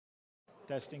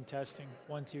Testing, testing.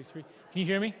 1, 2, 3. Can you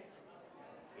hear me?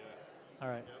 All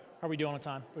right. How are we doing on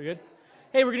time? We good?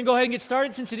 Hey, we're going to go ahead and get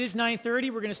started. Since it is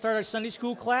 9:30, we're going to start our Sunday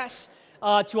school class.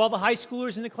 To all the high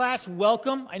schoolers in the class,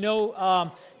 welcome. I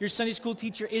know your Sunday school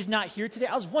teacher is not here today.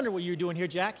 I was wondering what you were doing here,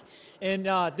 Jack. And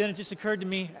then it just occurred to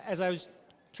me as I was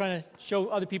trying to show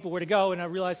other people where to go, and I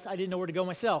realized I didn't know where to go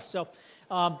myself. So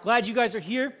glad you guys are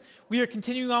here. We are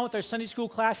continuing on with our Sunday school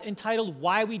class entitled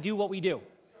Why We Do What We Do.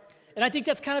 And I think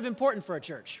that's kind of important for a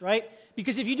church, right?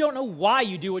 Because if you don't know why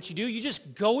you do what you do, you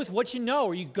just go with what you know,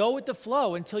 or you go with the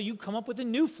flow until you come up with a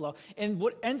new flow. And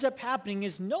what ends up happening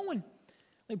is let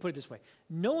me put it this way,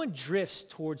 no one drifts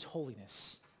towards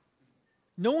holiness.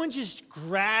 No one just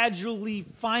gradually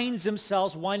finds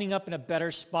themselves winding up in a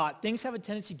better spot. Things have a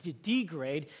tendency to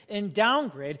degrade and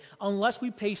downgrade unless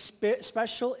we pay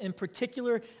special and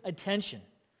particular attention.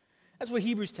 That's what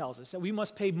Hebrews tells us, that we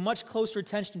must pay much closer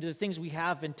attention to the things we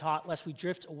have been taught lest we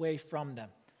drift away from them.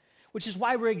 Which is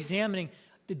why we're examining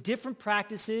the different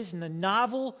practices and the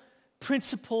novel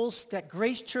principles that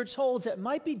Grace Church holds that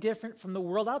might be different from the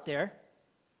world out there,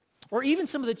 or even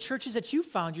some of the churches that you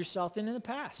found yourself in the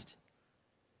past.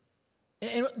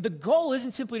 And the goal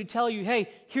isn't simply to tell you, hey,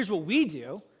 here's what we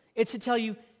do. It's to tell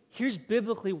you, here's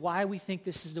biblically why we think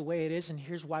this is the way it is, and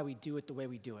here's why we do it the way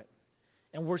we do it.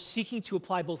 And we're seeking to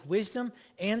apply both wisdom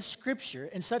and Scripture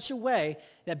in such a way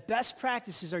that best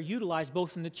practices are utilized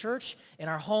both in the church, in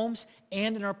our homes,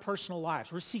 and in our personal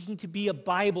lives. We're seeking to be a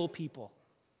Bible people.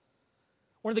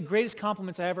 One of the greatest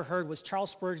compliments I ever heard was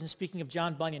Charles Spurgeon speaking of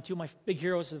John Bunyan, two of my big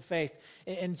heroes of the faith.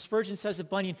 And Spurgeon says of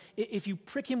Bunyan, if you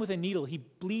prick him with a needle, he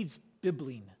bleeds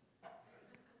bibline.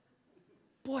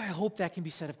 Boy, I hope that can be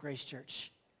said of Grace Church.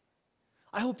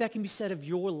 I hope that can be said of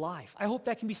your life. I hope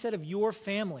that can be said of your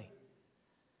family.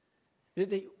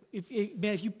 If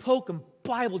you poke them,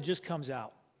 Bible just comes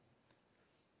out.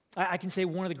 I can say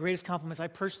one of the greatest compliments I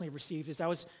personally received is I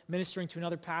was ministering to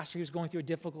another pastor who was going through a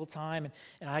difficult time,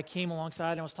 and I came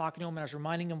alongside and I was talking to him, and I was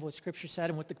reminding him of what Scripture said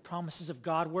and what the promises of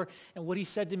God were. And what he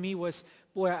said to me was,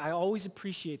 boy, I always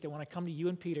appreciate that when I come to you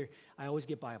and Peter, I always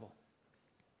get Bible.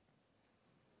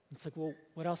 It's like, well,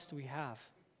 what else do we have?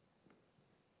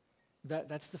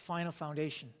 That's the final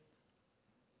foundation,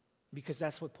 because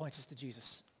that's what points us to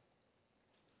Jesus.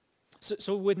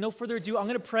 So with no further ado, I'm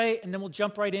going to pray, and then we'll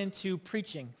jump right into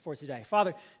preaching for today.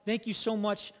 Father, thank you so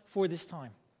much for this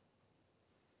time.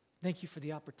 Thank you for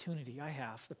the opportunity I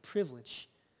have, the privilege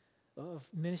of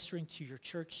ministering to your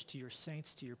church, to your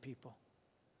saints, to your people.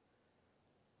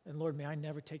 And Lord, may I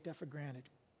never take that for granted.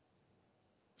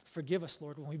 Forgive us,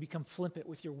 Lord, when we become flippant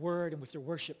with your word and with your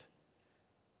worship.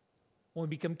 When we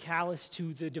become callous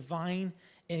to the divine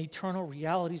and eternal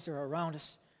realities that are around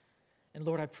us. And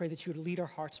Lord, I pray that you would lead our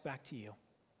hearts back to you.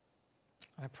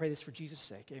 And I pray this for Jesus'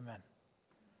 sake. Amen.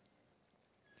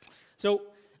 So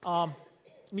let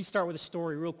me start with a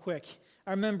story real quick.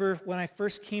 I remember when I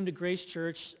first came to Grace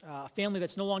Church, a family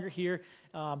that's no longer here,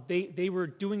 they were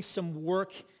doing some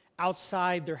work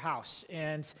outside their house.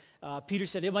 And Peter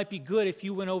said, it might be good if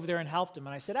you went over there and helped them.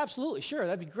 And I said, absolutely, sure,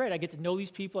 that'd be great. I get to know these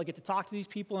people, I get to talk to these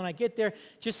people, and I get there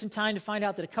just in time to find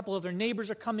out that a couple of their neighbors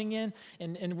are coming in,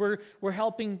 and we're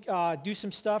helping do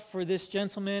some stuff for this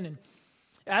gentleman. And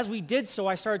as we did so,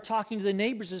 I started talking to the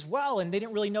neighbors as well, and they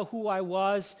didn't really know who I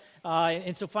was.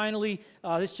 And so finally,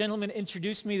 this gentleman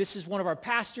introduced me. This is one of our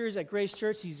pastors at Grace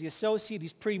Church. He's the associate.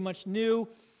 He's pretty much new.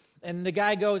 And the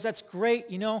guy goes, that's great.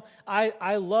 You know,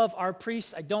 I love our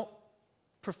priests. I don't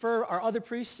prefer our other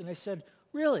priests. And I said,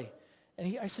 really?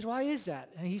 And I said, why is that?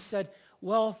 And he said,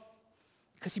 well,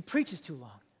 because he preaches too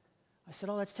long. I said,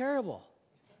 oh, that's terrible.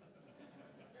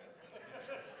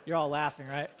 You're all laughing,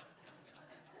 right?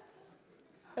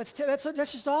 That's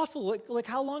just awful. Like,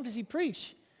 how long does he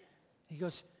preach? He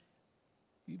goes,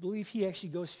 you believe he actually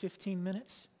goes 15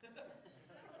 minutes?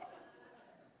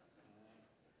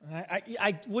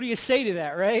 And what do you say to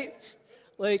that, right?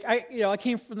 Like, I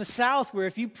came from the South where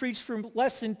if you preach for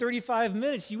less than 35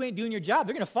 minutes, you ain't doing your job.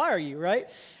 They're going to fire you, right?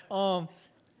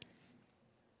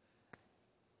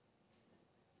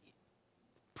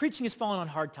 Preaching has fallen on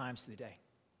hard times today.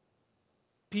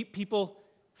 People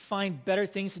find better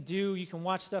things to do. You can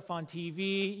watch stuff on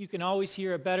TV. You can always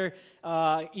hear a better,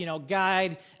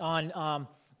 guide on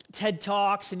TED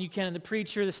Talks than you can in the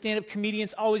preacher. The stand-up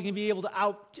comedian's always going to be able to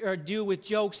outdo with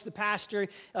jokes the pastor.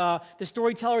 The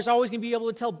storyteller is always going to be able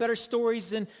to tell better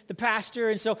stories than the pastor.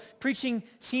 And so preaching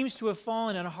seems to have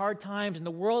fallen on hard times. And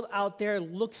the world out there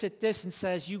looks at this and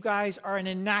says, you guys are an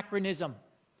anachronism.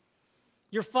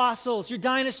 You're fossils. You're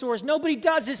dinosaurs. Nobody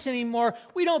does this anymore.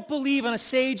 We don't believe in a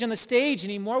sage on the stage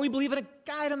anymore. We believe in a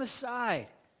guide on the side.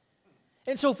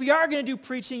 And so if we are going to do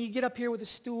preaching, you get up here with a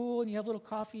stool and you have a little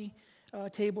coffee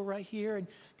table right here and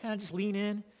kind of just lean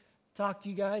in, talk to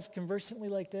you guys conversantly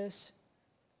like this.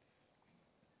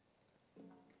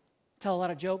 Tell a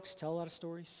lot of jokes, tell a lot of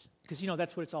stories. Because,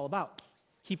 that's what it's all about.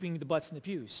 Keeping the butts in the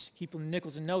pews, keeping the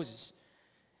nickels and noses.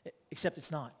 Except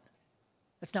it's not.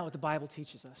 That's not what the Bible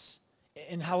teaches us.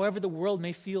 And however the world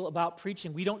may feel about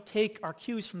preaching, we don't take our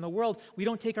cues from the world. We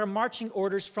don't take our marching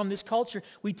orders from this culture.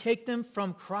 We take them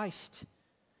from Christ.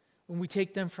 When we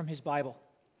take them from his Bible.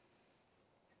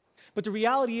 But the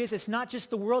reality is, it's not just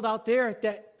the world out there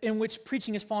in which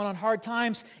preaching has fallen on hard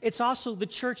times. It's also the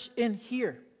church in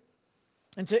here.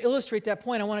 And to illustrate that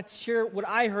point, I want to share what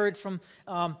I heard from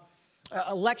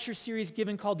a lecture series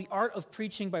given called The Art of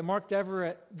Preaching by Mark Dever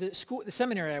at the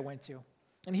seminary I went to.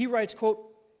 And he writes, quote,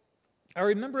 I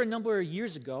remember a number of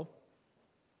years ago,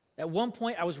 at one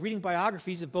point I was reading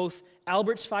biographies of both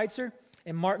Albert Schweitzer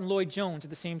and Martin Lloyd-Jones at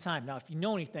the same time. Now, if you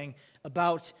know anything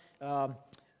about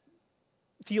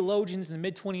theologians in the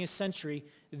mid-20th century,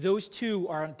 those two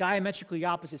are on diametrically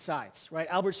opposite sides, right?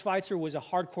 Albert Schweitzer was a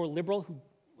hardcore liberal who,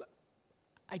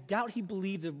 I doubt he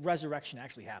believed the resurrection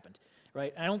actually happened,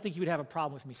 right? I don't think he would have a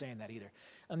problem with me saying that either.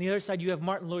 On the other side, you have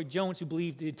Martin Lloyd-Jones, who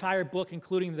believed the entire book,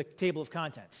 including the table of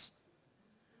contents.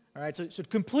 All right, so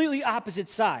completely opposite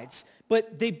sides,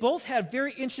 but they both had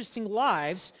very interesting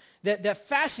lives that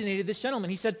fascinated this gentleman.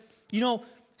 He said,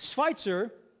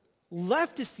 Schweitzer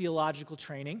left his theological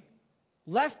training,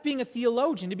 left being a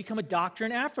theologian to become a doctor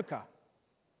in Africa,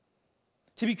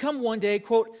 to become one day,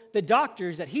 quote, the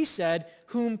doctors that he said,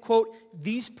 whom, quote,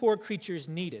 these poor creatures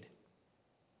needed.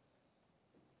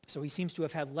 So he seems to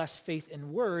have had less faith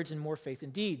in words and more faith in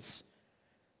deeds.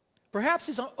 Perhaps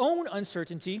his own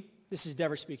uncertainty, this is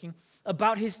Dever speaking,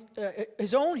 about his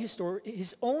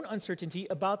own uncertainty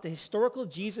about the historical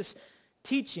Jesus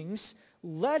teachings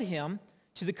led him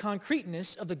to the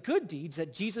concreteness of the good deeds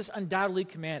that Jesus undoubtedly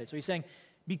commanded. So he's saying,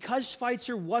 because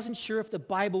Schweitzer wasn't sure if the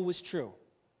Bible was true,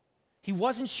 he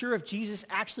wasn't sure if Jesus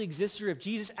actually existed or if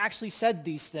Jesus actually said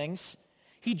these things,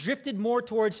 he drifted more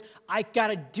towards, I got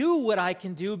to do what I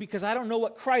can do because I don't know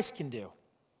what Christ can do.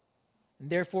 And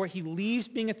therefore, he leaves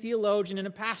being a theologian and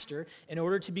a pastor in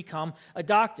order to become a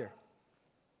doctor.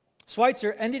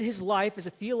 Schweitzer ended his life as a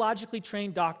theologically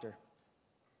trained doctor.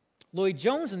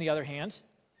 Lloyd-Jones, on the other hand,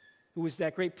 who was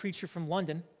that great preacher from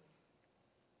London,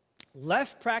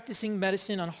 left practicing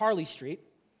medicine on Harley Street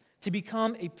to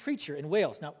become a preacher in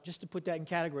Wales. Now, just to put that in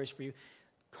categories for you,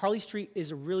 Harley Street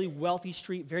is a really wealthy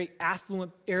street, very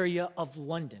affluent area of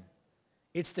London.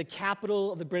 It's the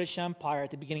capital of the British Empire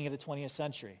at the beginning of the 20th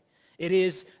century. It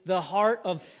is the heart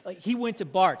of, he went to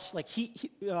Bart's. If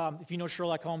you know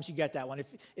Sherlock Holmes, you get that one.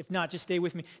 If not, just stay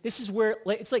with me. This is where,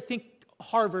 it's like, think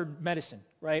Harvard medicine,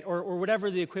 right? Or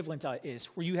whatever the equivalent is,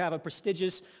 where you have a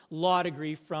prestigious law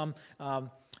degree from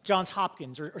Johns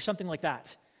Hopkins or something like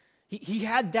that. He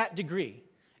had that degree.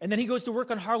 And then he goes to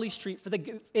work on Harley Street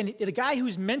and the guy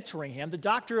who's mentoring him, the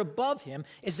doctor above him,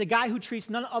 is the guy who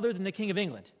treats none other than the King of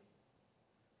England.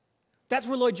 That's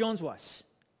where Lloyd-Jones was.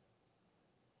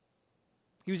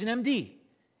 He was an MD,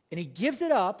 and he gives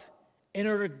it up in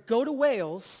order to go to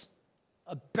Wales,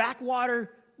 a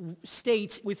backwater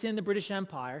state within the British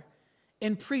Empire,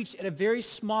 and preach at a very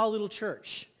small little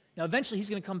church. Now, eventually, he's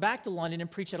going to come back to London and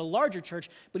preach at a larger church,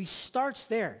 but he starts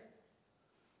there.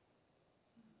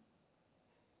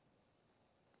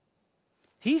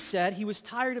 He said he was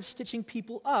tired of stitching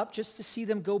people up just to see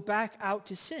them go back out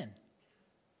to sin.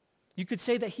 You could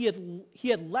say that he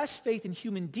had less faith in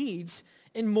human deeds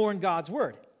and more in God's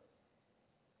word.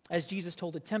 As Jesus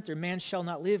told the tempter, man shall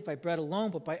not live by bread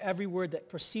alone, but by every word that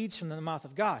proceeds from the mouth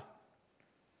of God.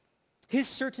 His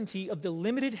certainty of the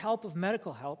limited help of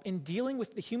medical help in dealing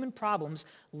with the human problems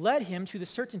led him to the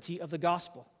certainty of the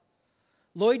gospel.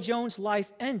 Lloyd-Jones'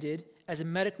 life ended as a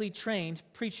medically trained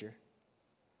preacher.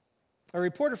 A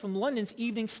reporter from London's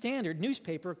Evening Standard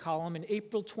newspaper column in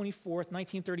April 24th,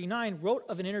 1939, wrote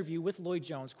of an interview with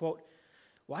Lloyd-Jones, quote,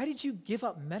 "Why did you give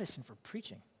up medicine for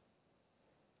preaching?"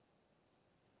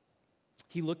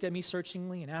 He looked at me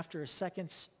searchingly, and after a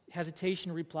second's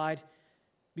hesitation replied,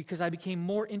 "Because I became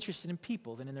more interested in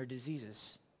people than in their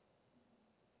diseases."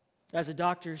 As a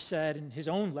doctor said in his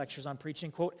own lectures on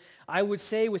preaching, quote, "I would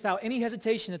say without any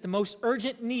hesitation that the most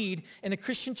urgent need in the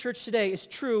Christian church today is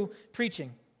true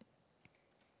preaching.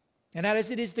 And that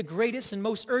as it is the greatest and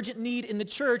most urgent need in the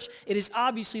church, it is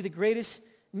obviously the greatest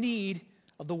need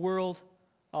of the world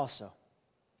also."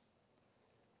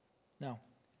 Now,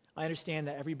 I understand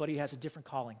that everybody has a different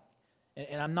calling,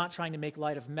 and I'm not trying to make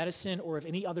light of medicine or of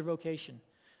any other vocation,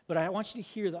 but I want you to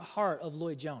hear the heart of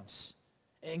Lloyd-Jones.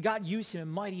 And God used him in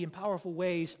mighty and powerful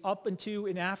ways up into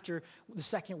and after the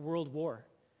Second World War.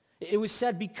 It was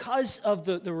said because of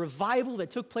the revival that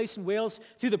took place in Wales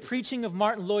through the preaching of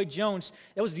Martin Lloyd-Jones,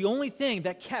 that was the only thing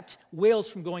that kept Wales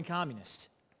from going communist.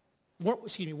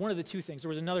 One of the two things. There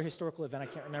was another historical event I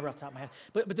can't remember off the top of my head.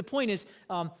 But the point is,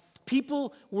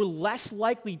 people were less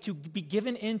likely to be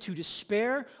given into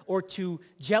despair or to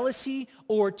jealousy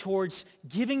or towards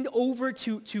giving over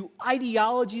to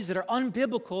ideologies that are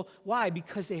unbiblical. Why?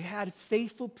 Because they had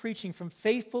faithful preaching from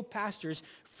faithful pastors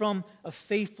from a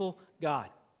faithful God.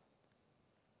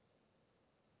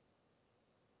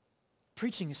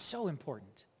 Preaching is so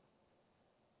important.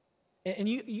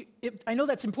 And I know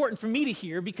that's important for me to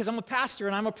hear because I'm a pastor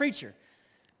and I'm a preacher.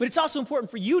 But it's also important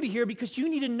for you to hear because you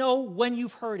need to know when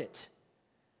you've heard it.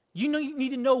 You need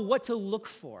to know what to look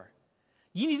for.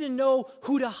 You need to know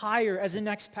who to hire as the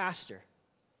next pastor.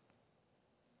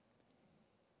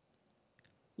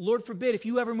 Lord forbid, if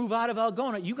you ever move out of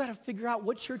Algona, you got to figure out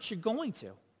what church you're going to.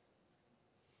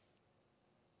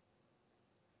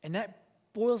 And that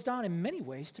boils down in many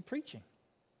ways to preaching.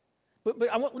 But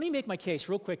let me make my case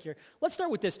real quick here. Let's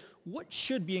start with this. What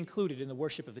should be included in the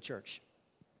worship of the church?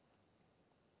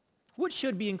 What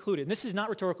should be included? And this is not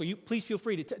rhetorical. You please feel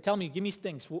free to tell me, give me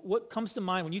things. What comes to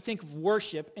mind when you think of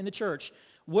worship in the church?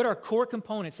 What are core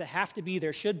components that have to be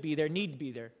there, should be there, need to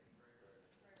be there?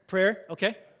 Prayer,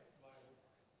 okay.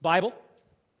 Bible.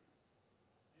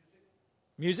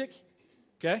 Music,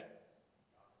 okay.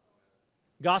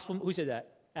 Gospel, who said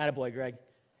that? Attaboy, Greg.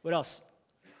 What else?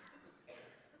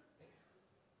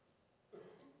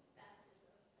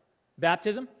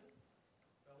 Baptism?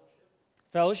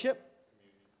 Fellowship?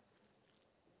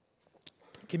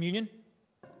 Communion?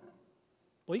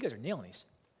 Well, you guys are nailing these.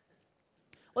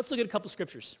 Let's look at a couple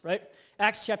scriptures, right?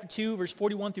 Acts chapter 2, verse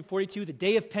 41 through 42, the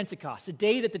day of Pentecost, the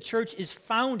day that the church is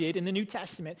founded in the New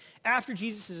Testament, after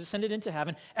Jesus has ascended into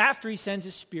heaven, after he sends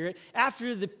his Spirit,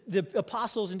 after the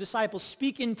apostles and disciples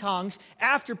speak in tongues,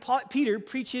 after Peter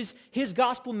preaches his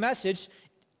gospel message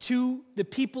to the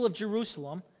people of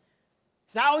Jerusalem.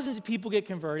 Thousands of people get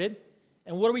converted,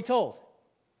 and what are we told?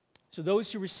 So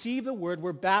those who receive the word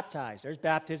were baptized. There's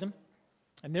baptism.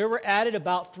 And there were added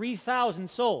about 3,000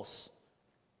 souls.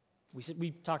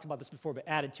 We talked about this before, but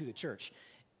added to the church.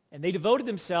 And they devoted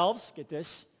themselves, get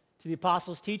this, to the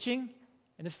apostles' teaching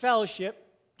and the fellowship,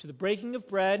 to the breaking of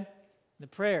bread and the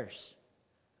prayers.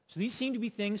 So these seem to be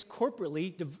things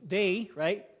corporately, they,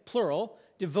 right, plural,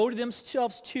 devoted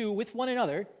themselves to with one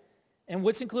another. And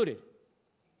what's included?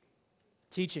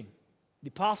 Teaching. The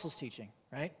apostles' teaching,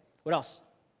 right? What else?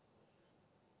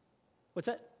 What's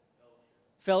that?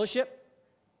 Fellowship.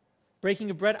 Breaking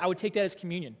of bread. I would take that as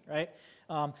communion, right?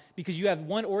 Because you have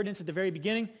one ordinance at the very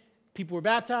beginning. People were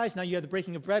baptized. Now you have the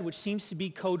breaking of bread, which seems to be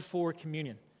code for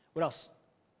communion. What else?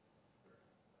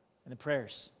 And the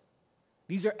prayers.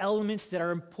 These are elements that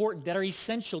are important, that are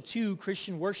essential to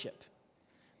Christian worship.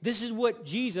 This is what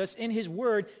Jesus, in his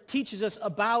word, teaches us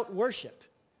about worship.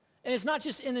 And it's not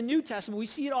just in the New Testament. We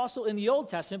see it also in the Old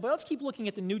Testament. But let's keep looking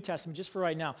at the New Testament just for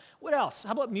right now. What else?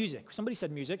 How about music? Somebody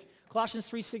said music. Colossians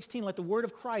 3:16, let the word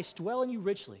of Christ dwell in you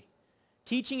richly,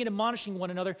 teaching and admonishing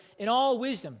one another in all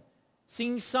wisdom,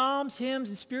 singing psalms, hymns,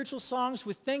 and spiritual songs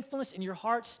with thankfulness in your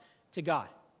hearts to God.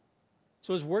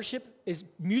 So is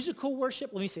musical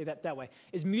worship, let me say that way,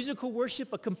 is musical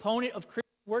worship a component of Christian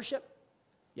worship?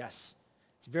 Yes.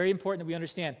 It's very important that we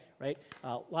understand, right?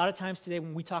 A lot of times today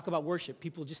when we talk about worship,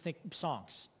 people just think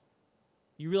songs.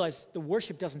 You realize the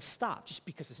worship doesn't stop just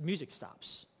because the music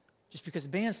stops, just because the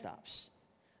band stops.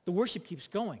 The worship keeps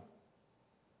going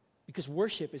because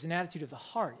worship is an attitude of the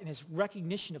heart and is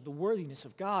recognition of the worthiness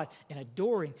of God and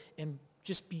adoring and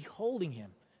just beholding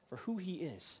him for who he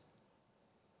is.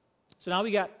 So now we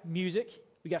got music,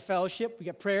 we got fellowship, we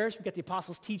got prayers, we got the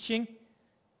apostles' teaching,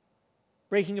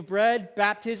 breaking of bread,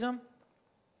 baptism.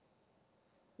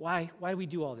 Why do we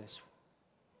do all this?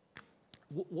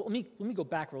 Well, let me go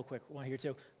back real quick one here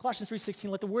too. Colossians 3:16,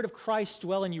 let the word of Christ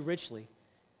dwell in you richly.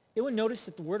 Anyone notice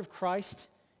that the word of Christ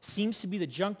seems to be the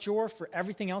junk drawer for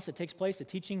everything else that takes place, the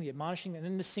teaching, the admonishing, and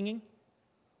then the singing?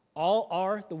 All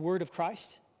are the word of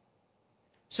Christ.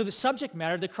 So the subject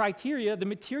matter, the criteria, the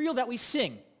material that we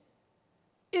sing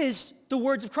is the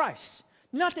words of Christ.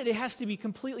 Not that it has to be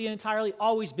completely and entirely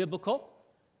always biblical,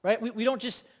 right? We don't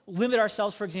just limit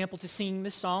ourselves, for example, to singing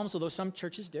the Psalms, although some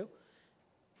churches do.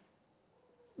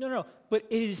 No. But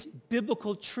it is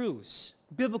biblical truths,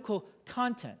 biblical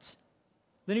content.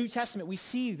 The New Testament, we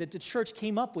see that the church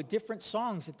came up with different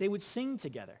songs that they would sing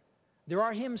together. There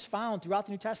are hymns found throughout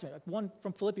the New Testament. One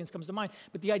from Philippians comes to mind.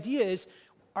 But the idea is,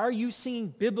 are you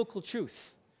singing biblical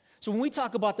truth? So when we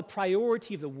talk about the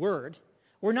priority of the word,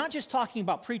 we're not just talking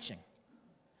about preaching.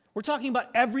 We're talking about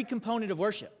every component of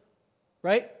worship,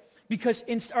 right? Because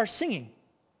in our singing,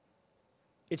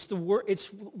 it's the word.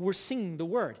 We're singing the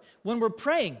word. When we're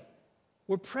praying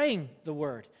the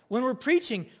word. When we're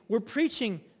preaching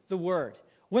the word.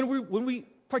 When we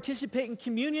participate in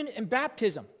communion and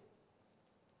baptism,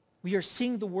 we are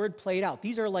seeing the word played out.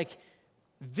 These are like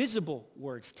visible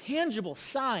words, tangible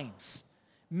signs,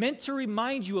 meant to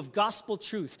remind you of gospel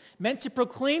truth, meant to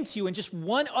proclaim to you in just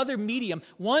one other medium,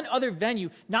 one other venue,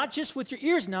 not just with your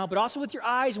ears now, but also with your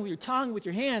eyes and with your tongue, with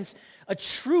your hands, a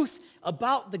truth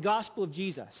about the gospel of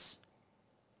Jesus.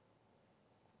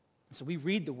 So we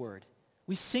read the word,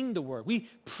 we sing the word, we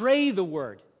pray the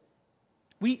word,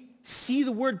 we see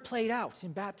the word played out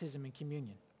in baptism and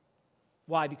communion.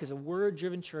 Why? Because a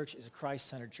word-driven church is a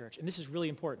Christ-centered church. And this is really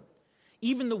important.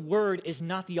 Even the word is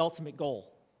not the ultimate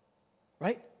goal,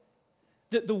 right?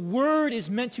 The word is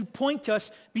meant to point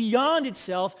us beyond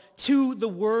itself to the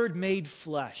word made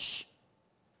flesh,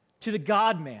 to the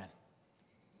God-man,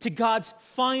 to God's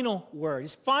final word,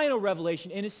 his final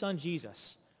revelation in his son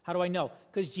Jesus. How do I know?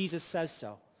 Because Jesus says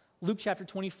so. Luke chapter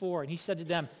 24, and he said to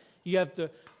them, you have the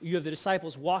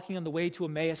disciples walking on the way to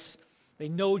Emmaus. They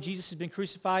know Jesus has been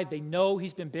crucified. They know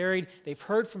he's been buried. They've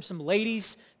heard from some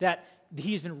ladies that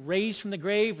he's been raised from the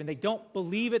grave, and they don't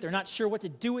believe it. They're not sure what to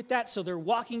do with that, so they're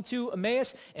walking to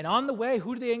Emmaus, and on the way,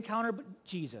 who do they encounter but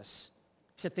Jesus?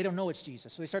 Except they don't know it's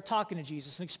Jesus. So they start talking to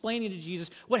Jesus and explaining to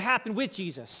Jesus what happened with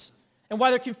Jesus and why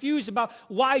they're confused about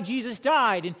why Jesus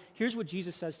died. And here's what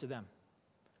Jesus says to them.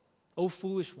 O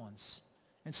foolish ones,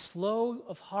 and slow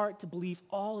of heart to believe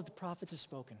all that the prophets have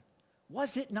spoken.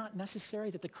 Was it not necessary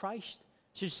that the Christ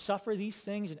should suffer these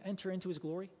things and enter into his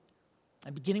glory?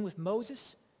 And beginning with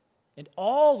Moses and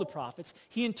all the prophets,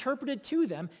 he interpreted to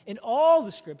them in all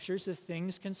the scriptures the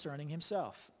things concerning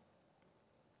himself.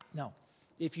 Now,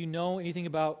 if you know anything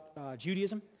about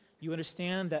Judaism, you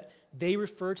understand that they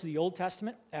refer to the Old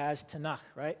Testament as Tanakh,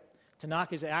 right?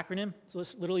 Tanakh is an acronym, so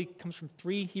this literally comes from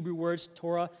 3 Hebrew words,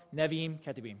 Torah, Nevi'im,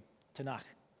 Ketuvim, Tanakh,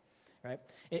 right?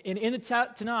 And in the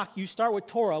Tanakh, you start with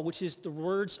Torah, which is the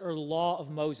words or law of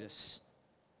Moses.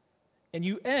 And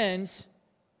you end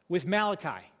with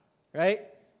Malachi, right?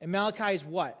 And Malachi is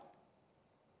what?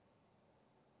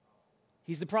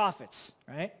 He's the prophets,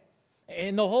 right?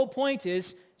 And the whole point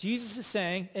is, Jesus is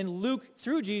saying, and Luke,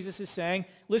 through Jesus, is saying,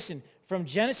 listen, from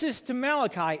Genesis to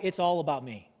Malachi, it's all about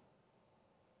me.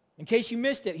 In case you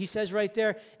missed it, he says right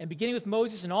there, and beginning with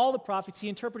Moses and all the prophets, he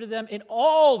interpreted them in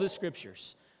all the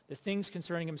scriptures, the things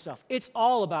concerning himself. It's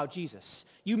all about Jesus.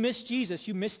 You miss Jesus,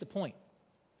 you miss the point.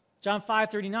 John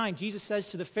 5:39, Jesus says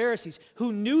to the Pharisees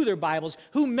who knew their Bibles,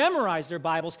 who memorized their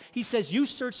Bibles, he says, you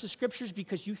search the scriptures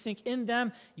because you think in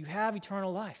them you have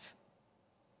eternal life.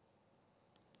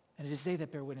 And it is they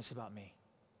that bear witness about me.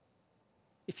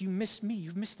 If you miss me,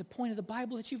 you've missed the point of the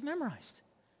Bible that you've memorized.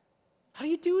 How do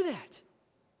you do that?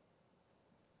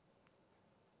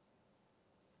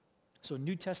 So a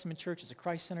New Testament church is a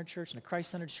Christ-centered church, and a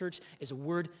Christ-centered church is a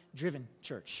word-driven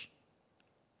church.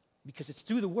 Because it's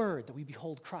through the word that we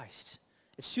behold Christ.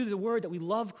 It's through the word that we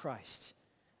love Christ,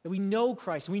 that we know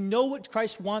Christ, and we know what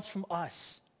Christ wants from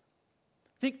us.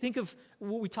 Think of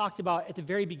what we talked about at the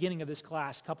very beginning of this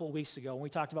class a couple of weeks ago when we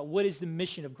talked about what is the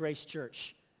mission of Grace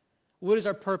Church. What is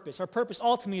our purpose? Our purpose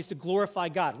ultimately is to glorify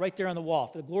God, right there on the wall,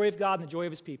 for the glory of God and the joy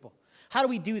of his people. How do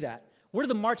we do that? What are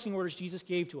the marching orders Jesus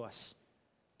gave to us?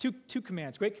 Two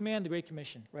commands, Great Command, the Great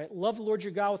Commission, right? Love the Lord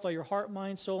your God with all your heart,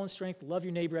 mind, soul, and strength. Love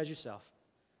your neighbor as yourself.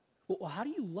 Well, how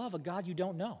do you love a God you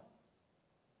don't know?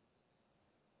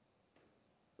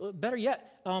 Better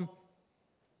yet,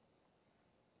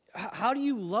 how do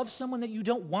you love someone that you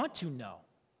don't want to know?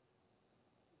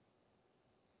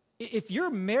 If you're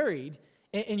married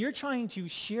and you're trying to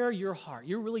share your heart,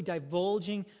 you're really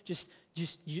divulging just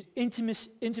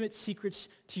intimate secrets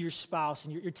to your spouse,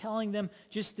 and you're telling them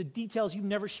just the details you've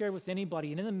never shared with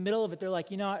anybody, and in the middle of it, they're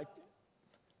like, I've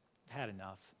had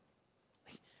enough.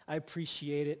 I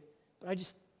appreciate it, but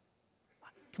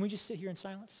can we just sit here in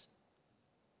silence?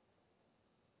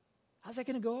 How's that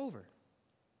going to go over?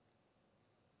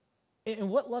 And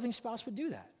what loving spouse would do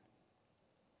that?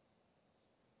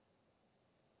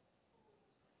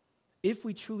 If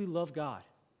we truly love God,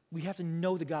 we have to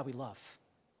know the God we love.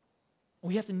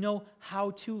 We have to know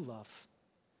how to love.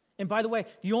 And by the way,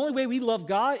 the only way we love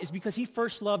God is because he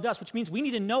first loved us, which means we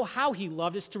need to know how he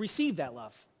loved us to receive that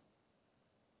love.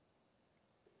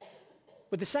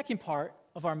 But the second part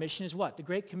of our mission is what? The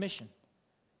Great Commission.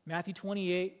 Matthew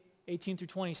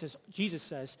 28:18-20 says, Jesus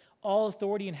says, all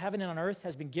authority in heaven and on earth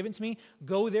has been given to me.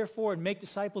 Go therefore and make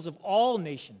disciples of all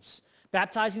nations,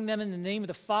 baptizing them in the name of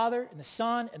the Father and the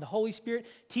Son and the Holy Spirit,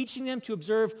 teaching them to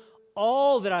observe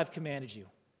all that I've commanded you.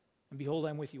 And behold,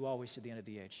 I'm with you always to the end of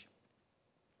the age.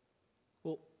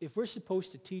 if we're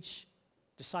supposed to teach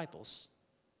disciples,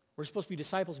 we're supposed to be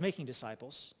disciples making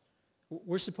disciples,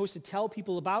 we're supposed to tell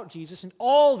people about Jesus and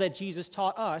all that Jesus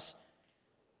taught us,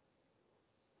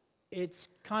 it's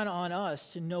kind of on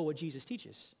us to know what Jesus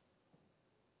teaches.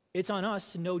 It's on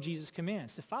us to know Jesus'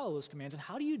 commands, to follow those commands. And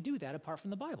how do you do that apart from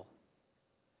the Bible?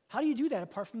 How do you do that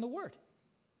apart from the Word?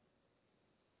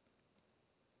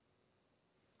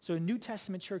 So a New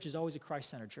Testament church is always a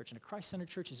Christ-centered church, and a Christ-centered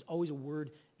church is always a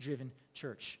Word-driven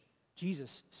church.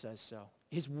 Jesus says so.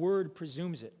 His Word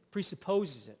presumes it,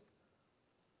 presupposes it.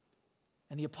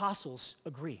 And the apostles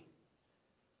agree.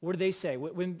 What do they say?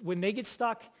 When they get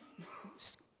stuck,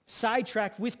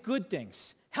 sidetracked with good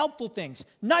things, helpful things,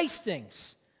 nice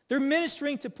things, they're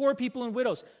ministering to poor people and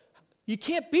widows. You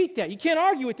can't beat that. You can't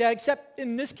argue with that, except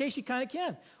in this case you kind of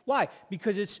can. Why?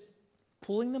 Because it's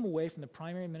pulling them away from the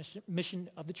primary mission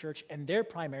of the church and their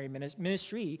primary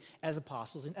ministry as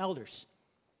apostles and elders.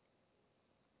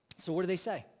 So what do they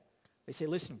say? They say,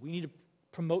 listen, we need to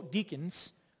promote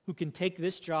deacons who can take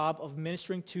this job of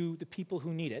ministering to the people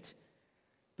who need it.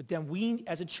 But then we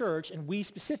as a church, and we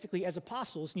specifically as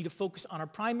apostles, need to focus on our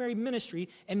primary ministry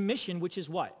and mission, which is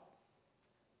what?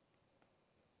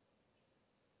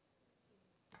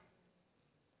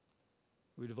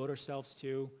 We devote ourselves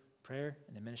to prayer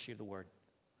and the ministry of the Word.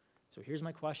 So here's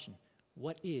my question.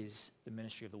 What is the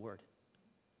ministry of the Word?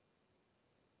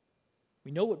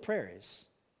 We know what prayer is.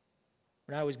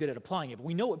 We're not always good at applying it, but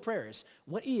we know what prayer is.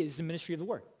 What is the ministry of the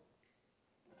Word?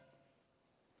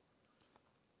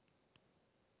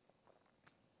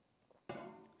 That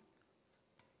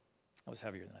was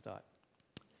heavier than I thought.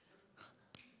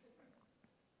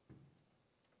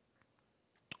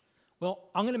 Well,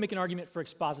 I'm going to make an argument for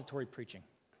expository preaching.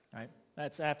 Right?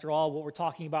 That's, after all, what we're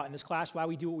talking about in this class, why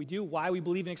we do what we do, why we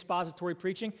believe in expository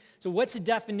preaching. So what's the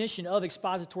definition of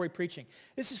expository preaching?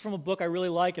 This is from a book I really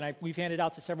like, and we've handed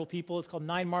out to several people. It's called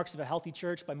 9 Marks of a Healthy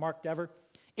Church by Mark Dever.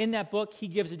 In that book, he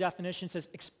gives a definition. It says,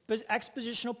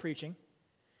 expositional preaching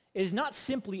is not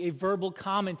simply a verbal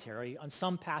commentary on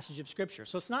some passage of Scripture.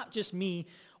 So it's not just me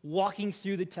walking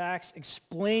through the text,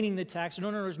 explaining the text. No,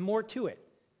 there's more to it.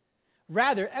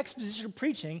 Rather, expositional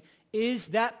preaching is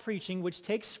that preaching which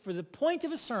takes for the point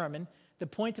of a sermon the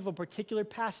point of a particular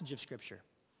passage of Scripture.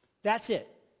 That's it.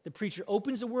 The preacher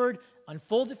opens the Word,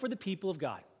 unfolds it for the people of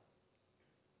God.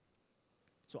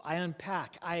 So I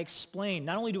unpack, I explain.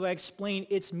 Not only do I explain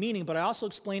its meaning, but I also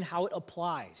explain how it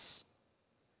applies.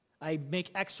 I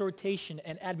make exhortation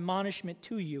and admonishment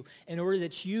to you in order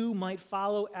that you might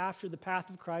follow after the path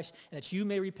of Christ and that you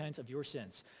may repent of your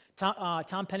sins.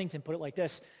 Tom Pennington put it like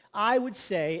this: I would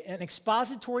say an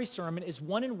expository sermon is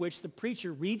one in which the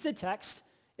preacher reads the text,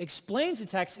 explains the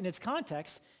text in its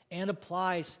context, and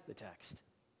applies the text.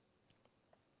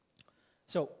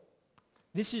 So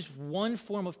this is one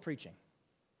form of preaching.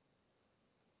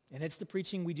 And it's the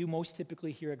preaching we do most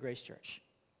typically here at Grace Church.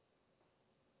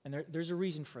 And there's a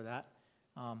reason for that.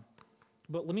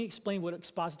 But let me explain what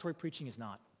expository preaching is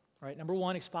not. Right? Number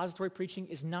one, expository preaching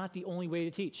is not the only way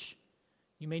to teach.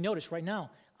 You may notice right now,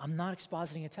 I'm not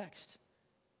expositing a text.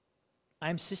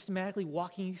 I'm systematically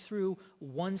walking you through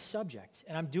one subject,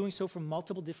 and I'm doing so from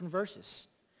multiple different verses.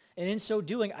 And in so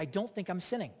doing, I don't think I'm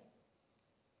sinning.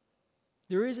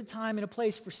 There is a time and a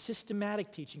place for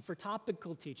systematic teaching, for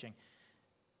topical teaching.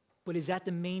 But is that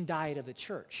the main diet of the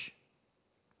church?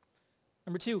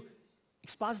 Number two,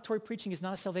 expository preaching is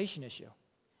not a salvation issue.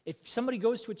 If somebody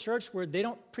goes to a church where they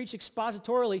don't preach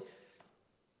expositorily,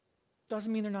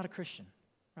 doesn't mean they're not a Christian,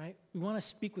 right? We want to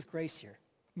speak with grace here.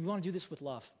 We want to do this with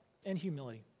love and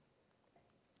humility.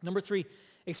 Number three,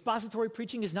 expository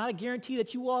preaching is not a guarantee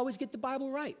that you will always get the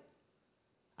Bible right.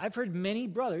 I've heard many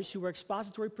brothers who are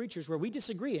expository preachers where we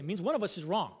disagree. It means one of us is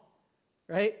wrong,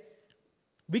 right?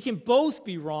 We can both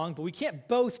be wrong, but we can't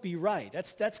both be right.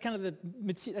 That's kind of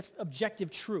that's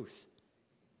objective truth.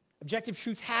 Objective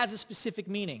truth has a specific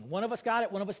meaning. One of us got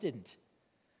it, one of us didn't.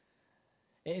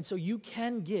 And so you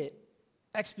can get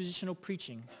expositional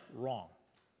preaching wrong.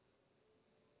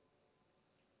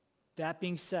 That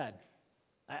being said,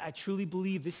 I truly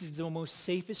believe this is the most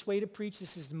safest way to preach.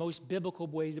 This is the most biblical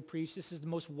way to preach. This is the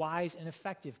most wise and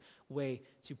effective way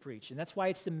to preach. And that's why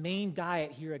it's the main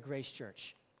diet here at Grace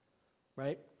Church.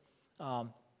 Right?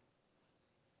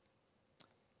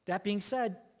 That being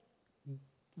said,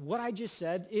 what I just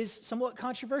said is somewhat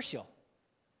controversial.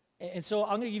 And so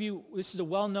I'm going to give you, this is a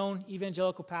well-known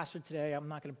evangelical pastor today. I'm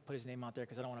not going to put his name out there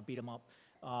because I don't want to beat him up.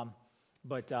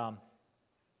 But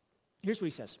here's what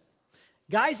he says.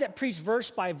 Guys that preach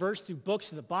verse by verse through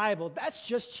books of the Bible, that's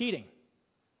just cheating.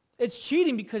 It's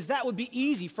cheating because that would be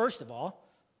easy, first of all.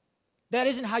 That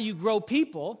isn't how you grow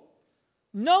people.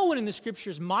 No one in the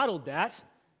Scriptures modeled that.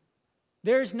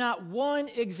 There's not one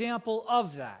example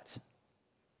of that.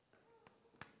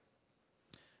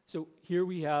 So here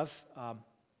we have a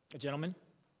gentleman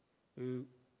who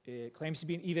claims to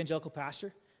be an evangelical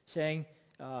pastor saying,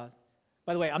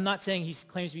 by the way, I'm not saying he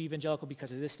claims to be evangelical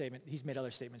because of this statement. He's made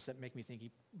other statements that make me think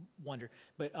he wonder.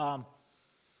 But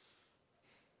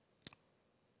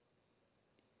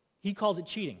he calls it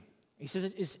cheating. He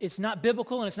says it's not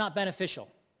biblical and it's not beneficial.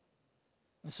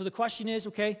 And so the question is,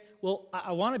 okay, well,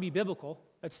 I want to be biblical.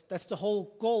 That's the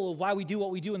whole goal of why we do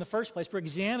what we do in the first place. We're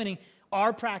examining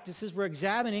our practices. We're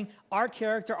examining our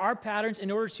character, our patterns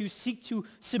in order to seek to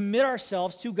submit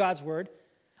ourselves to God's word.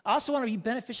 I also want to be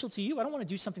beneficial to you. I don't want to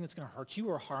do something that's going to hurt you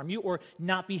or harm you or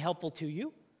not be helpful to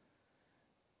you.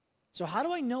 So how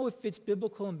do I know if it's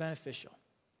biblical and beneficial?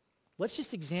 Let's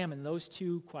just examine those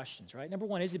two questions, right? Number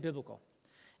one, is it biblical?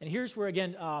 And here's where,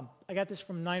 again, I got this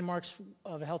from 9 Marks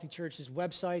of a Healthy Church's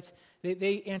website.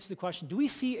 They answer the question, do we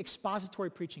see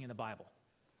expository preaching in the Bible,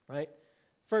 right?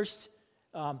 First,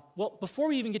 well, before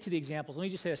we even get to the examples, let me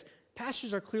just say this.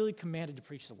 Pastors are clearly commanded to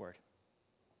preach the word.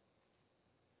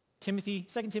 2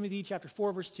 Timothy chapter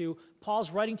 4, verse 2,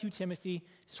 Paul's writing to Timothy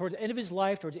toward the end of his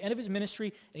life, towards the end of his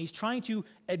ministry, and he's trying to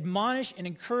admonish and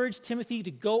encourage Timothy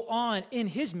to go on in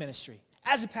his ministry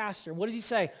as a pastor. And what does he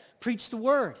say? Preach the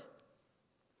word.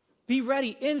 Be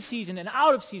ready in season and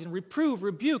out of season, reprove,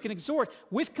 rebuke, and exhort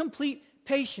with complete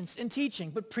patience and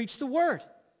teaching, but preach the word.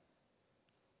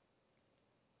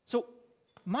 So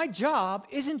my job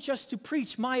isn't just to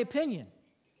preach my opinion.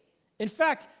 In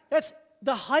fact, that's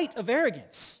the height of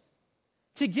arrogance,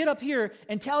 to get up here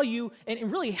and tell you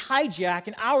and really hijack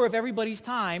an hour of everybody's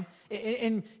time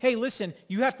and hey, listen,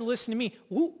 you have to listen to me.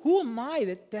 Who am I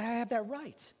that I have that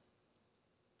right?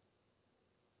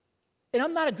 And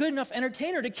I'm not a good enough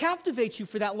entertainer to captivate you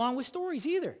for that long with stories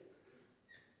either.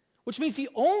 Which means the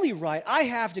only right I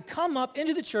have to come up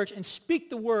into the church and speak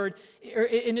the word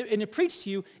and to preach to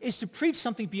you is to preach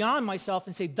something beyond myself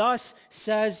and say, thus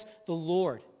says the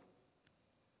Lord.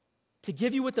 To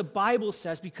give you what the Bible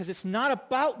says because it's not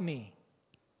about me.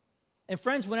 And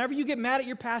friends, whenever you get mad at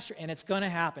your pastor, and it's going to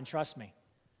happen, trust me,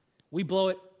 we blow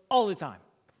it all the time.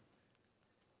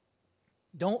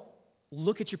 Don't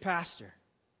look at your pastor.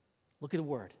 Look at the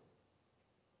word.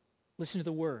 Listen to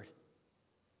the word.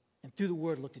 And through the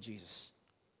word, look to Jesus.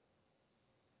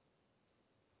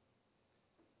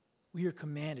 We are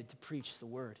commanded to preach the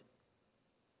word.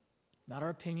 Not our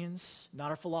opinions, not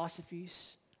our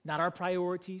philosophies, not our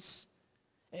priorities.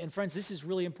 And friends, this is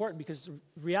really important because the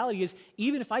reality is,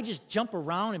 even if I just jump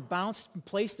around and bounce from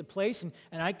place to place and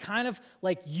I kind of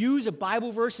like use a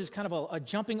Bible verse as kind of a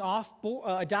jumping off,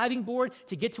 a diving board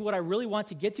to get to what I really want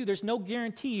to get to, there's no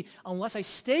guarantee unless I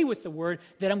stay with the word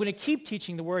that I'm going to keep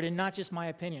teaching the word and not just my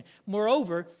opinion.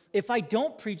 Moreover, if I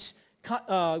don't preach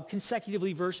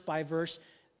consecutively verse by verse,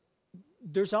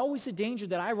 there's always a danger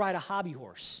that I ride a hobby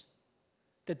horse.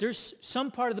 That there's some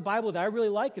part of the Bible that I really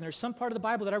like and there's some part of the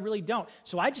Bible that I really don't.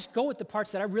 So I just go with the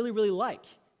parts that I really, really like.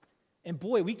 And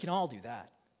boy, we can all do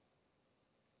that.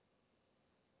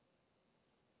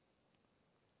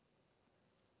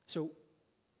 So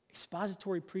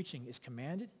expository preaching is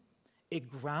commanded. It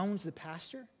grounds the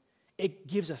pastor. It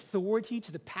gives authority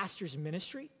to the pastor's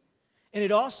ministry. And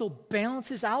it also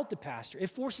balances out the pastor. It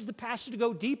forces the pastor to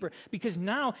go deeper because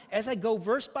now, as I go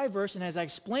verse by verse and as I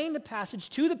explain the passage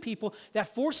to the people,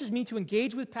 that forces me to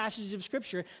engage with passages of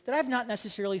Scripture that I've not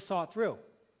necessarily thought through.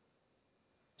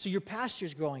 So your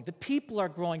pastor's growing. The people are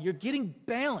growing. You're getting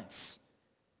balance.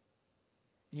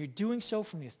 And you're doing so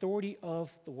from the authority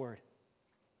of the Word.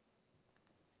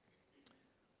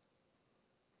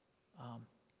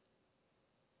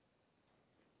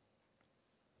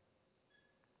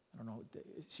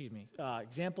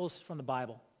 Examples from the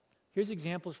Bible. Here's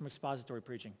examples from expository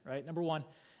preaching, right? Number one,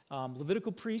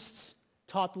 Levitical priests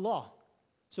taught the law.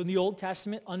 So in the Old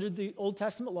Testament, under the Old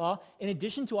Testament law, in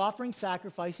addition to offering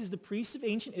sacrifices, the priests of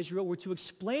ancient Israel were to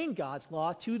explain God's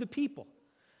law to the people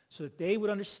so that they would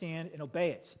understand and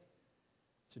obey it.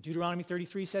 So Deuteronomy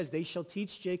 33 says, they shall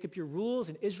teach Jacob your rules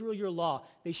and Israel your law.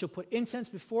 They shall put incense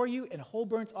before you and whole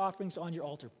burnt offerings on your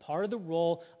altar. Part of the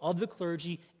role of the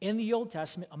clergy in the Old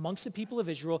Testament amongst the people of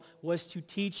Israel was to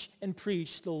teach and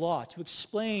preach the law, to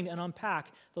explain and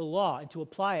unpack the law, and to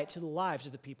apply it to the lives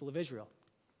of the people of Israel.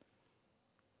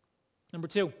 Number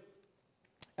two,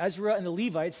 Ezra and the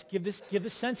Levites give the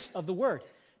sense of the word.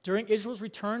 During Israel's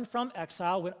return from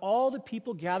exile, when all the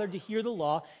people gathered to hear the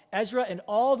law, Ezra and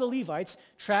all the Levites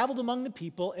traveled among the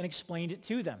people and explained it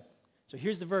to them. So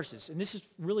here's the verses. And this is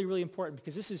really, really important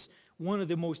because this is one of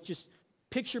the most just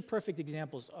picture-perfect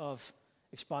examples of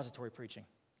expository preaching.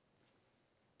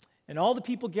 And all the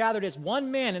people gathered as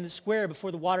one man in the square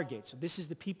before the water gate. So this is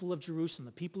the people of Jerusalem,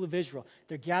 the people of Israel.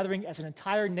 They're gathering as an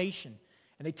entire nation.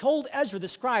 And they told Ezra the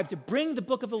scribe to bring the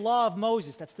book of the law of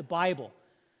Moses, that's the Bible,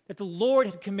 that the Lord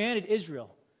had commanded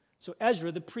Israel. So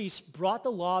Ezra, the priest, brought the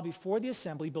law before the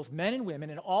assembly, both men and women,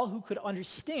 and all who could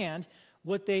understand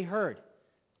what they heard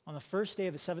on the first day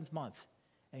of the 7th month.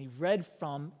 And he read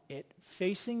from it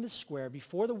facing the square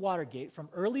before the water gate from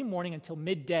early morning until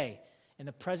midday in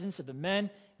the presence of the men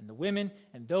and the women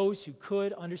and those who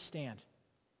could understand.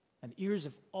 And the ears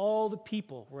of all the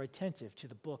people were attentive to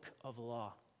the book of the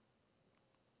law.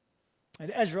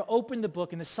 And Ezra opened the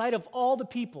book in the sight of all the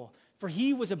people, for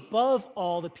he was above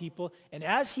all the people, and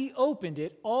as he opened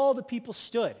it, all the people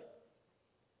stood.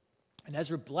 And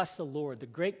Ezra blessed the Lord, the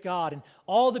great God, and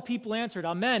all the people answered,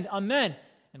 Amen, Amen,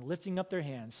 and lifting up their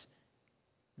hands.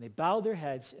 And they bowed their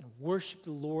heads and worshiped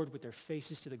the Lord with their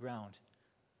faces to the ground.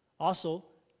 Also,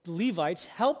 the Levites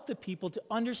helped the people to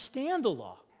understand the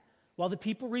law, while the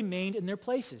people remained in their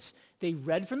places. They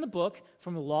read from the book,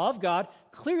 from the law of God,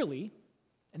 clearly,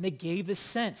 and they gave the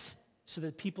sense so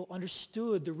that people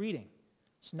understood the reading.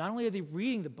 So not only are they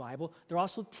reading the Bible, they're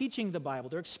also teaching the Bible.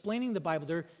 They're explaining the Bible.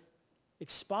 They're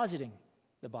expositing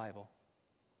the Bible.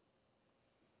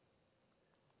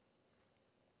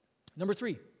 Number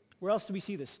 3, where else do we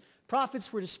see this?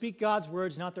 Prophets were to speak God's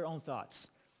words, not their own thoughts.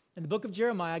 In the book of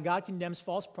Jeremiah, God condemns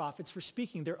false prophets for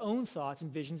speaking their own thoughts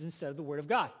and visions instead of the word of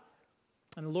God.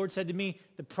 And the Lord said to me,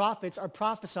 the prophets are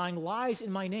prophesying lies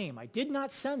in my name. I did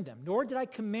not send them, nor did I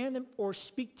command them or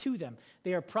speak to them.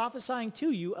 They are prophesying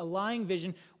to you a lying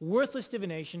vision, worthless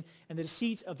divination, and the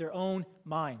deceits of their own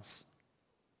minds.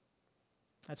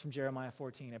 That's from Jeremiah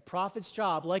 14. A prophet's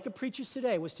job, like a preacher's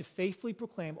today, was to faithfully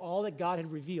proclaim all that God had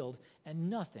revealed and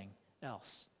nothing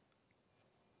else.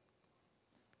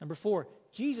 Number 4,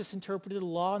 Jesus interpreted the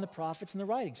law and the prophets and the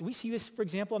writings. We see this, for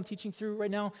example, I'm teaching through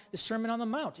right now the Sermon on the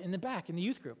Mount in the back in the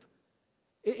youth group.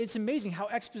 It's amazing how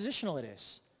expositional it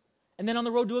is. And then on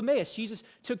the road to Emmaus, Jesus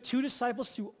took 2 disciples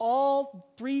through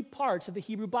all 3 parts of the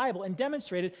Hebrew Bible and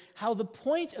demonstrated how the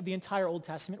point of the entire Old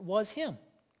Testament was him.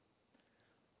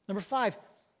 Number 5,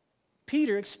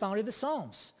 Peter expounded the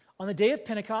Psalms. On the day of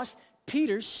Pentecost,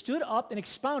 Peter stood up and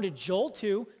expounded Joel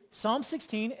 2, Psalm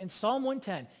 16, and Psalm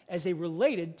 110 as they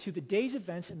related to the day's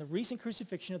events in the recent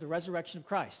crucifixion of the resurrection of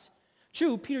Christ.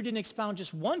 True, Peter didn't expound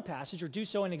just one passage or do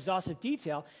so in exhaustive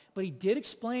detail, but he did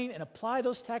explain and apply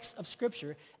those texts of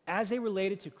Scripture as they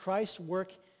related to Christ's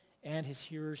work and his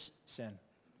hearers' sin.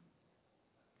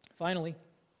 Finally,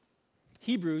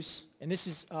 Hebrews, and this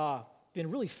has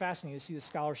been really fascinating to see the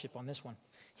scholarship on this one.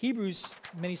 Hebrews,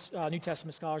 many New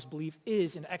Testament scholars believe,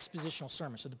 is an expositional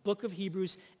sermon. So the book of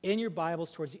Hebrews in your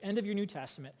Bibles towards the end of your New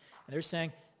Testament, and they're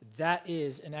saying that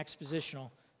is an expositional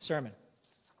sermon.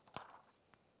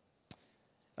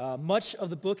 Much of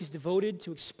the book is devoted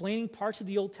to explaining parts of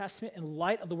the Old Testament in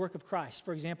light of the work of Christ.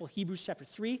 For example, Hebrews chapter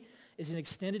 3 is an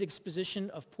extended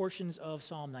exposition of portions of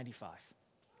Psalm 95.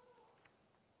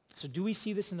 So do we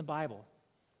see this in the Bible?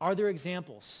 Are there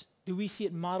examples? Do we see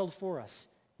it modeled for us?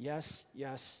 Yes,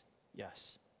 yes,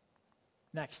 yes.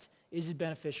 Next, is it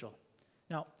beneficial?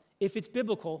 Now, if it's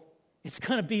biblical, it's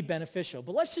going to be beneficial.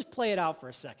 But let's just play it out for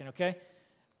a second, okay?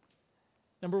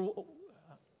 I don't know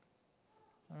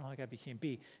how that became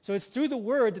B. So it's through the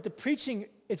word that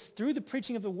it's through the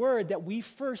preaching of the word that we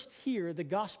first hear the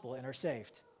gospel and are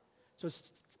saved. So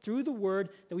it's through the word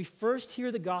that we first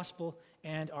hear the gospel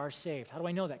and are saved. How do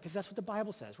I know that? Because that's what the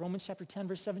Bible says. Romans chapter 10,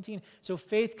 verse 17. So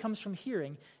faith comes from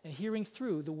hearing, and hearing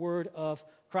through the word of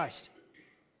Christ.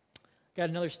 Got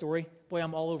another story. Boy,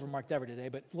 I'm all over Mark Dever today,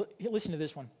 but listen to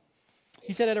this one.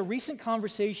 He said, at a recent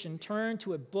conversation turned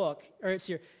to a book, at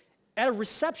a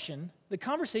reception, the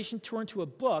conversation turned to a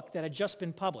book that had just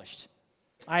been published.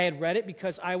 I had read it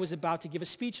because I was about to give a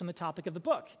speech on the topic of the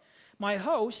book. My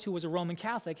host, who was a Roman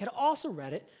Catholic, had also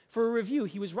read it for a review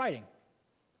he was writing.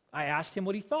 I asked him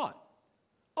what he thought.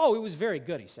 Oh, it was very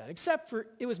good, he said, except for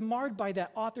it was marred by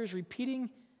that author's repeating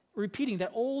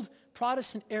that old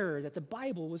Protestant error that the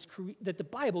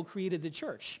Bible created the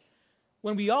church.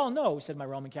 When we all know, said my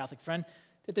Roman Catholic friend,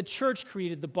 that the church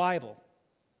created the Bible.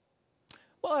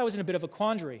 Well, I was in a bit of a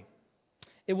quandary.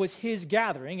 It was his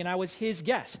gathering, and I was his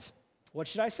guest. What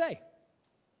should I say?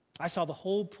 I saw the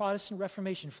whole Protestant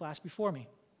Reformation flash before me.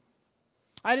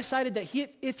 I decided that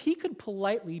if he could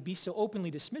politely be so openly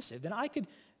dismissive, then I could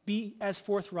be as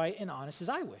forthright and honest as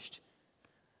I wished.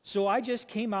 So I just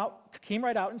came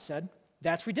right out and said,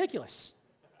 that's ridiculous.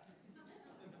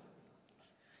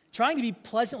 Trying to be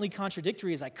pleasantly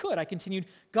contradictory as I could, I continued,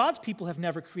 God's people have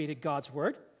never created God's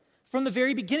word. From the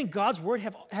very beginning, God's word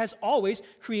has always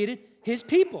created his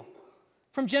people.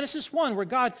 From Genesis 1, where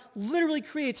God literally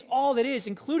creates all that is,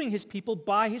 including his people,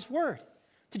 by his word.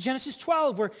 To Genesis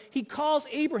 12, where he calls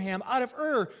Abraham out of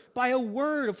Ur by a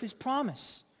word of his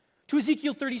promise. To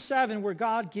Ezekiel 37, where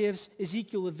God gives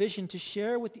Ezekiel a vision to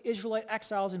share with the Israelite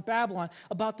exiles in Babylon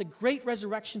about the great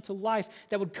resurrection to life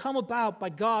that would come about by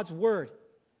God's word.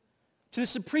 To the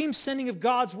supreme sending of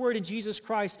God's word in Jesus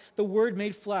Christ, the word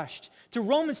made flesh. To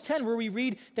Romans 10, where we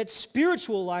read that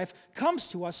spiritual life comes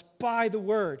to us by the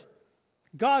word.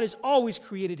 God has always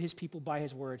created his people by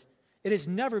his word. It has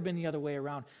never been the other way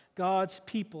around. God's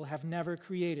people have never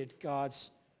created God's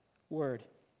word.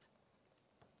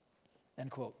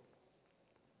 End quote.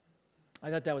 I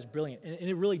thought that was brilliant. And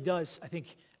it really does, I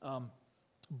think,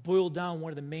 boil down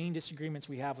one of the main disagreements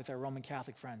we have with our Roman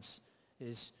Catholic friends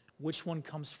is which one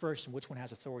comes first and which one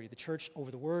has authority, the church over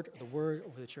the word or the word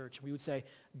over the church. We would say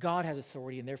God has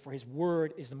authority, and therefore his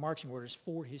word is the marching orders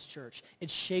for his church. It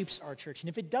shapes our church. And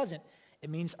if it doesn't, it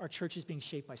means our church is being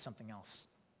shaped by something else.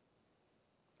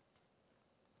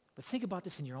 But think about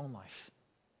this in your own life.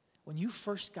 When you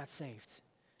first got saved,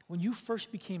 when you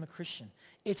first became a Christian,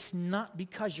 it's not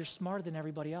because you're smarter than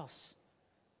everybody else.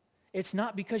 It's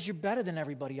not because you're better than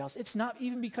everybody else. It's not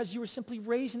even because you were simply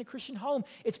raised in a Christian home.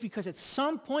 It's because at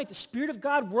some point the Spirit of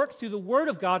God worked through the Word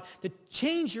of God to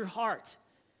change your heart,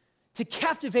 to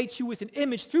captivate you with an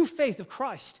image through faith of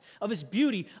Christ, of his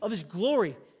beauty, of his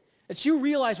glory, that you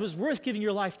realized was worth giving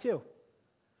your life to.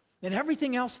 And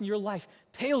everything else in your life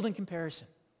paled in comparison.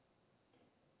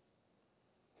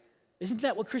 Isn't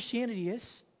that what Christianity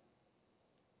is?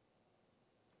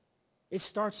 It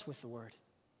starts with the Word,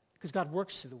 because God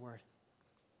works through the Word.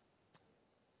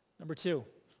 Number 2,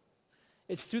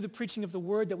 it's through the preaching of the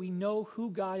Word that we know who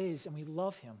God is and we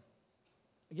love him.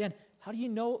 Again, how do you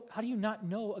not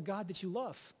know a God that you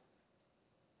love?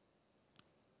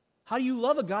 How do you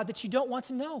love a God that you don't want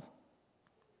to know?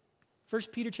 1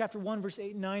 Peter chapter 1, verse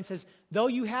 8 and 9 says, though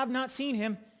you have not seen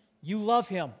him, you love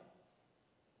him.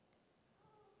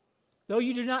 Though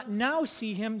you do not now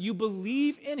see him, you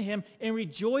believe in him and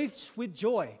rejoice with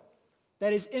joy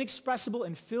that is inexpressible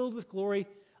and filled with glory,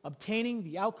 obtaining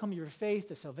the outcome of your faith,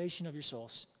 the salvation of your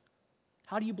souls.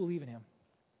 How do you believe in him?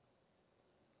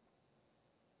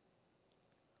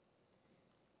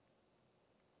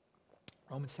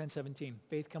 Romans 10:17,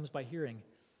 faith comes by hearing,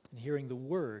 and hearing the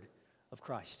word of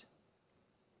Christ.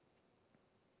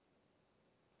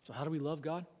 So how do we love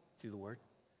God? Through the word.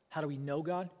 How do we know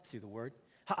God? Through the word.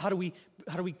 How do we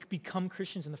become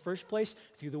Christians in the first place?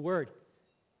 Through the word.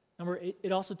 Remember,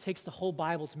 it also takes the whole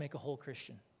Bible to make a whole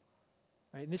Christian.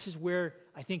 Right? And this is where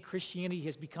I think Christianity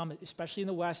has become, especially in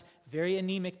the West, very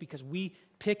anemic because we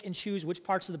pick and choose which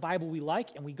parts of the Bible we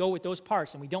like, and we go with those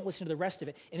parts, and we don't listen to the rest of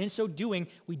it. And in so doing,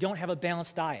 we don't have a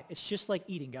balanced diet. It's just like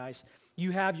eating, guys.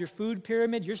 You have your food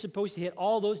pyramid. You're supposed to hit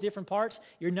all those different parts.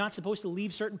 You're not supposed to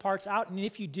leave certain parts out, and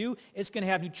if you do, it's going to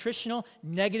have nutritional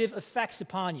negative effects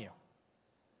upon you.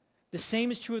 The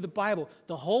same is true of the Bible.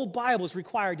 The whole Bible is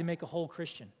required to make a whole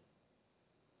Christian.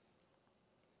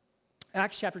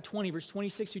 Acts chapter 20, verse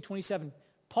 26 through 27,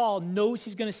 Paul knows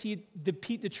he's going to see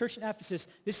the church in Ephesus.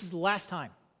 This is the last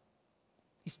time.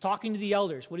 He's talking to the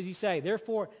elders. What does he say?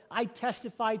 Therefore, I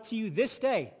testify to you this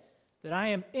day that I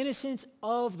am innocent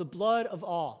of the blood of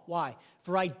all. Why?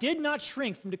 For I did not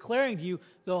shrink from declaring to you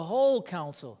the whole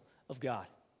counsel of God.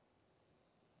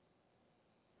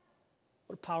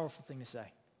 What a powerful thing to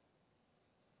say.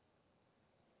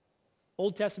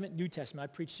 Old Testament, New Testament,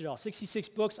 I preached it all. 66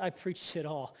 books, I preached it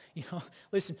all.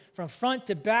 Listen, from front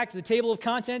to back, to the table of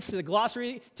contents, to the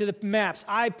glossary, to the maps,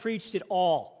 I preached it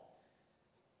all.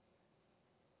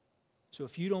 So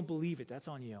if you don't believe it, that's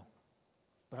on you.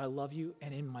 But I love you,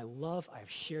 and in my love, I have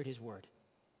shared his word.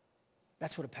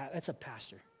 That's a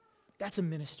pastor. That's a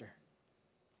minister.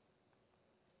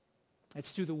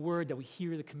 It's through the word that we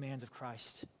hear the commands of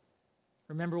Christ.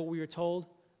 Remember what we were told?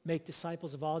 Make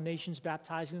disciples of all nations,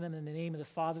 baptizing them in the name of the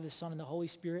Father, the Son, and the Holy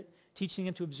Spirit, teaching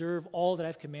them to observe all that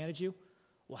I've commanded you.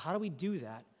 Well, how do we do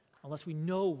that unless we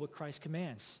know what Christ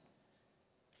commands?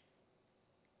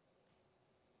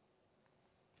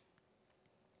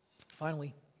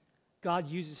 Finally, God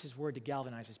uses his word to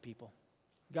galvanize his people.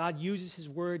 God uses his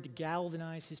word to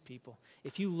galvanize his people.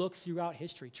 If you look throughout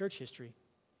history, church history,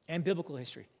 and biblical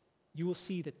history, you will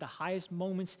see that the highest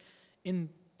moments in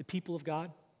the people of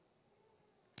God,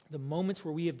 the moments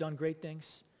where we have done great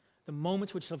things, the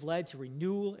moments which have led to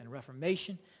renewal and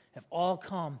reformation, have all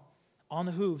come on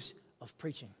the hooves of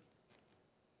preaching.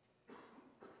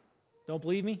 Don't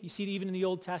believe me? You see it even in the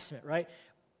Old Testament, right?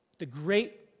 The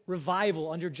great revival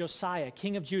under Josiah,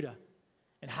 king of Judah.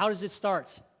 And how does it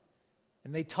start?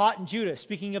 And they taught in Judah,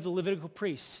 speaking of the Levitical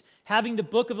priests, having the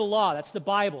book of the law, that's the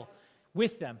Bible,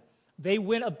 with them. They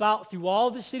went about through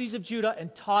all the cities of Judah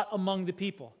and taught among the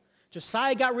people.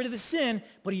 Josiah got rid of the sin,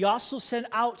 but he also sent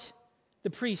out the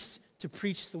priests to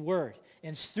preach the word.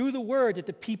 And it's through the word that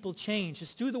the people changed.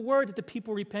 It's through the word that the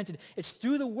people repented. It's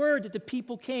through the word that the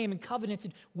people came and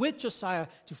covenanted with Josiah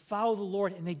to follow the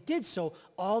Lord. And they did so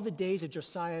all the days of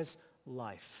Josiah's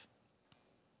life.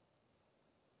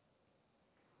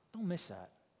 Don't miss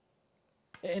that.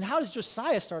 And how does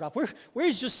Josiah start off? Where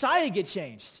does Josiah get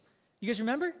changed? You guys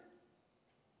remember?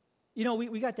 You know,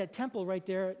 we got that temple right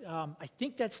there. I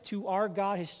think that's to our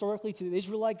God historically, to the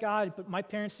Israelite God, but my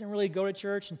parents didn't really go to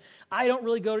church, and I don't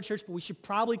really go to church, but we should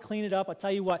probably clean it up. I'll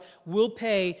tell you what, we'll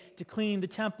pay to clean the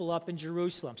temple up in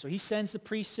Jerusalem. So he sends the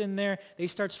priests in there. They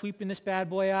start sweeping this bad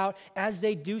boy out. As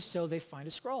they do so, they find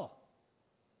a scroll.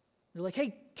 They're like,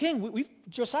 hey, King,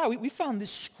 Josiah, we found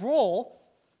this scroll.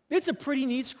 It's a pretty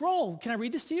neat scroll. Can I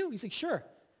read this to you? He's like, sure.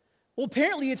 Well,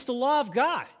 apparently it's the law of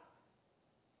God.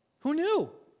 Who knew?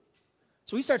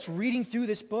 So he starts reading through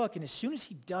this book, and as soon as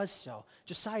he does so,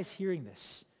 Josiah's hearing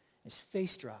this. His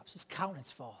face drops. His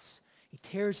countenance falls. He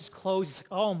tears his clothes. He's like,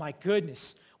 oh my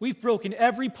goodness, we've broken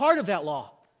every part of that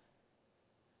law.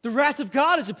 The wrath of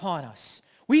God is upon us.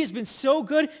 He has been so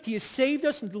good. He has saved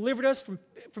us and delivered us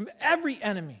from every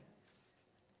enemy.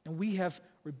 And we have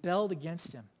rebelled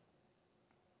against him.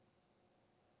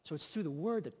 So it's through the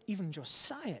word that even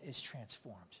Josiah is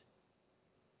transformed.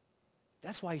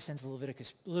 That's why he sends the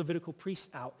Levitical priests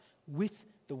out with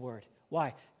the word.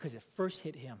 Why? Because it first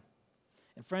hit him.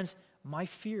 And friends, my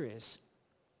fear is,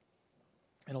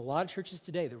 in a lot of churches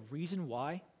today, the reason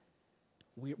why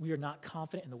we are not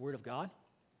confident in the word of God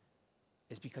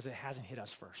is because it hasn't hit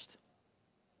us first.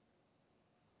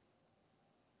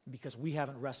 Because we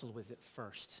haven't wrestled with it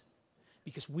first.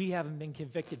 Because we haven't been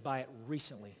convicted by it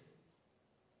recently.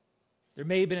 There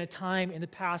may have been a time in the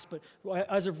past, but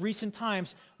as of recent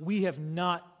times, we have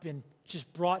not been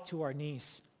just brought to our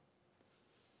knees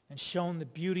and shown the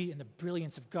beauty and the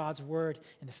brilliance of God's word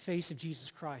in the face of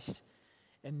Jesus Christ.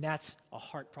 And that's a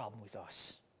heart problem with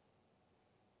us.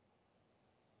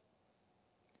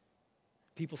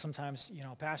 People sometimes,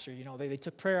 Pastor, they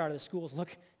took prayer out of the schools.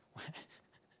 Look,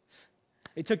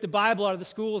 they took the Bible out of the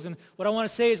schools, and what I want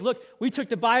to say is, look, we took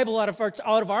the Bible out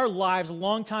of our lives a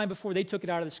long time before they took it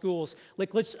out of the schools.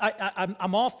 Like,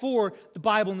 I'm all for the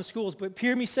Bible in the schools, but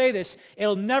hear me say this: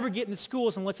 it'll never get in the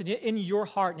schools unless it's in your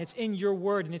heart, and it's in your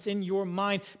word, and it's in your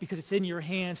mind, because it's in your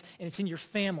hands, and it's in your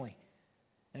family,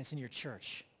 and it's in your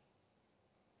church.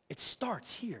 It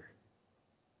starts here.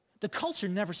 The culture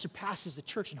never surpasses the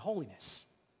church in holiness.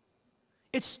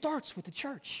 It starts with the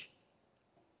church.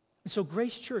 And so,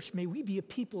 Grace Church, may we be a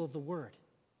people of the word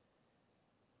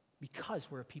because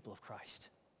we're a people of Christ.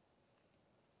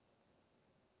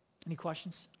 Any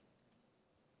questions?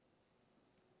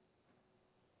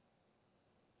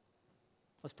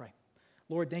 Let's pray.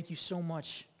 Lord, thank you so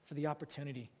much for the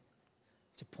opportunity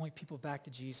to point people back to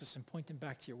Jesus and point them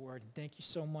back to your word. And thank you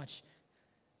so much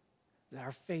that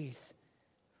our faith,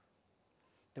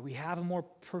 that we have a more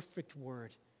perfect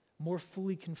word, more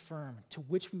fully confirmed, to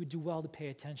which we would do well to pay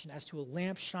attention, as to a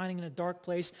lamp shining in a dark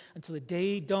place until the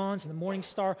day dawns and the morning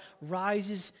star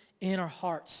rises in our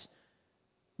hearts.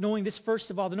 Knowing this, first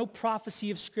of all, that no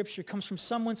prophecy of Scripture comes from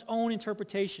someone's own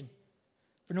interpretation.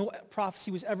 For no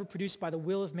prophecy was ever produced by the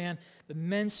will of man, but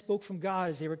men spoke from God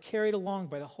as they were carried along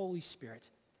by the Holy Spirit.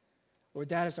 Lord,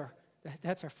 that's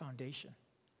our foundation.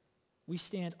 We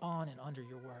stand on and under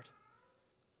your word.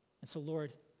 And so,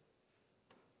 Lord,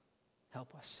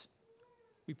 help us.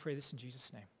 We pray this in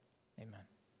Jesus' name. Amen.